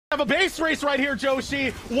Have a base race right here,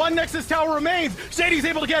 Joshi. One Nexus tower remains. Shady's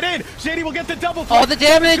able to get in. Shady will get the double kill. Oh, the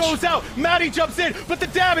damage goes out. Maddie jumps in, but the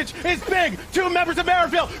damage is big. Two members of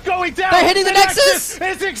Maryville going down. They're hitting the Nexus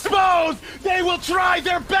is exposed. They will try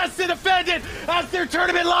their best to defend it as their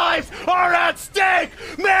tournament lives are at stake.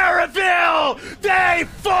 Maryville, they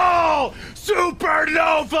fall.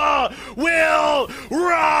 Supernova will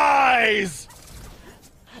rise.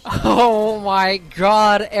 Oh my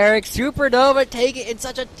god, Eric, Supernova taking it in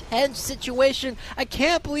such a tense situation. I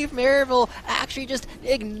can't believe Maryville actually just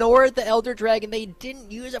ignored the Elder Dragon. They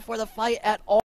didn't use it for the fight at all.